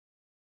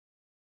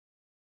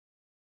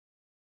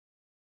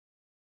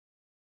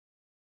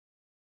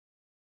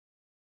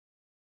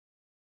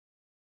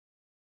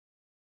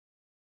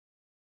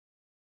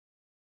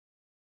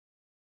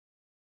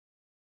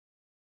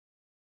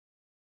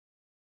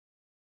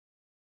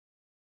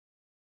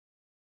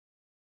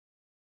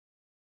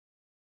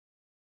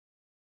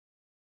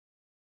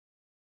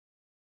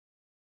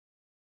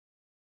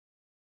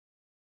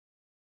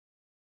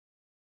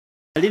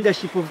The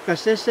leadership of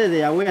Kaseese,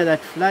 they are aware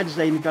that floods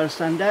are in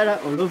Kalsandara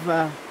all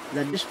over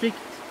the district,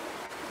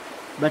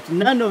 but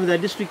none of the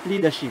district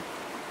leadership,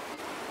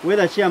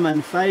 whether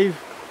Chairman 5,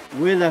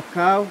 whether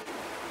Cow,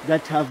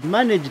 that have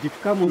managed to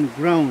come on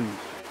ground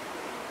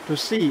to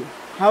see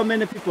how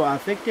many people are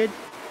affected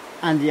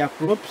and their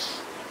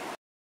crops.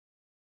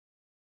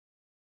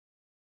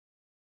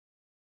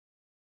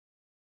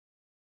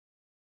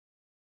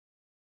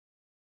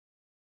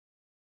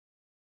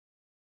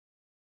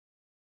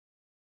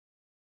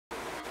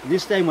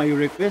 This time I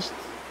request,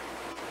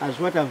 as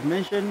what I've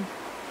mentioned,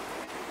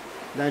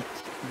 that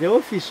the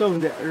office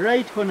of the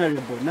Right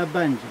Honorable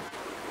Nabanji,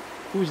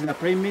 who is the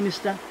Prime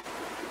Minister,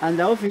 and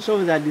the office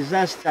of the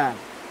Disaster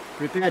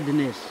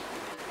Preparedness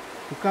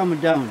to come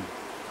down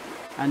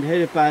and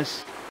help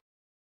us.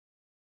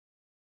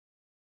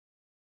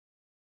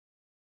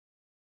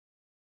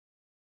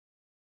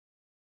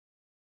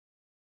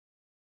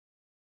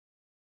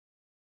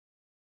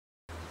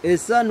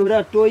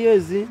 Esanura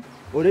toyezi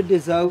already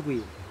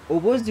zagwi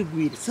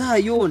obozigwira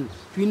sayona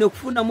twine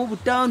kufuna mu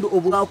butandu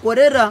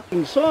obwakorera.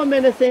 So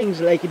many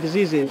things like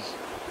diseases.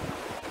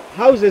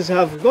 Houses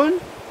have gone,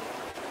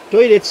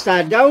 toilets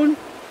are down,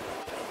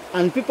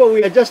 and people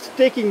we are just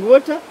taking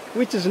water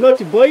which is not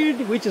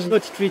boiled, which is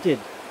not treated.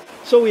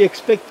 So we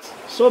expect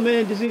so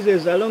many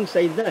diseases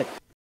alongside that.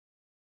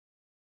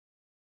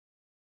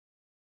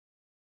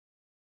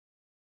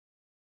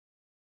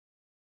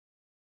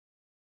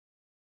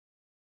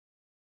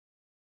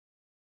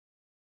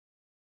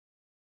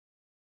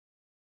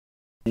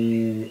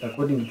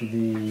 According to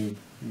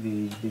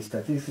the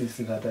statistics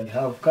that I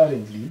have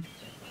currently,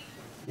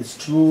 it's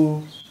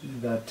true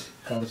that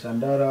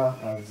Kalsandara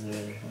has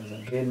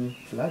again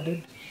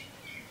flooded,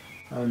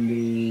 and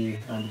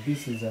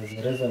this is as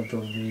a result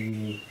of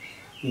the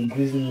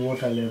increasing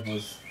water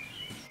levels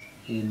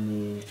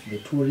in the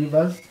two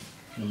rivers,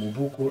 the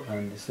Mubuku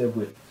and the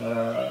Segwe.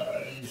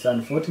 It's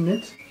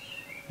unfortunate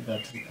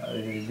that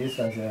this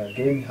has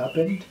again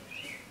happened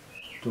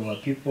to our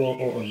people,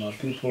 or on our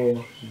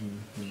people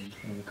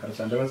in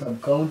Kalsandara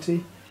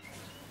sub-county.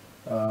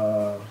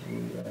 On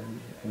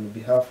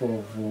behalf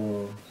of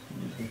the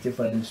Chief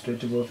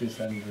Administrative Office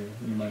and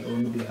in my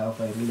own behalf,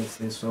 I really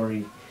say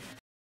sorry.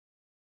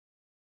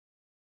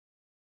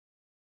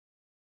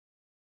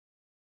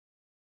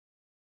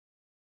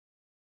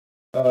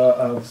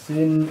 I've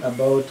seen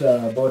about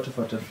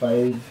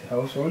 45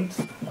 households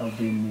have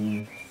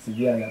been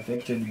severely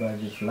affected by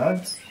the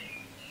floods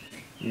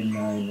in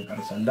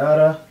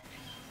Kalsandara.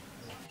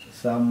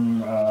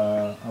 Some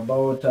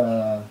about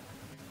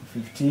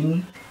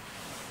 15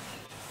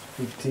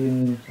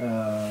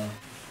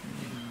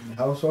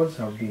 households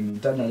have been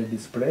internally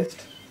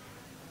displaced,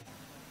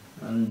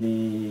 and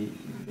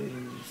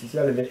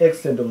sincerely the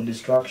extent of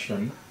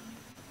destruction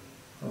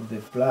of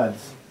the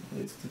floods,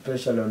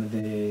 especially on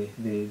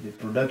the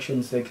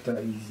production sector,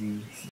 is